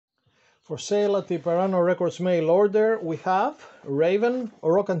For sale at the Parano Records mail order, we have Raven,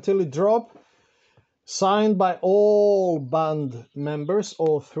 Rock Until It Drop, signed by all band members,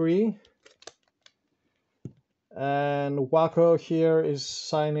 all three. And Waco here is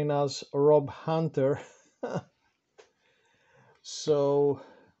signing as Rob Hunter. So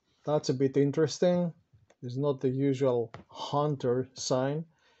that's a bit interesting. It's not the usual Hunter sign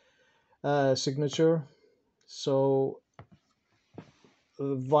signature. So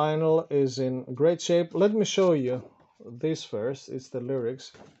the vinyl is in great shape. Let me show you this first. It's the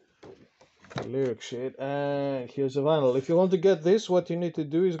lyrics, the lyric sheet, and here's the vinyl. If you want to get this, what you need to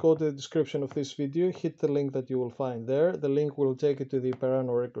do is go to the description of this video, hit the link that you will find there. The link will take you to the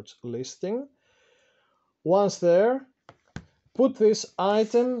Parano Records listing. Once there, put this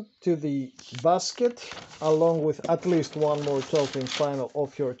item to the basket along with at least one more 12-inch vinyl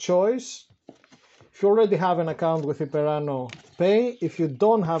of your choice. If you already have an account with Parano, pay. If you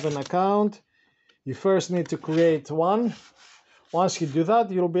don't have an account, you first need to create one. Once you do that,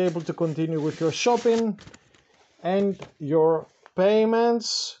 you'll be able to continue with your shopping and your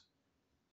payments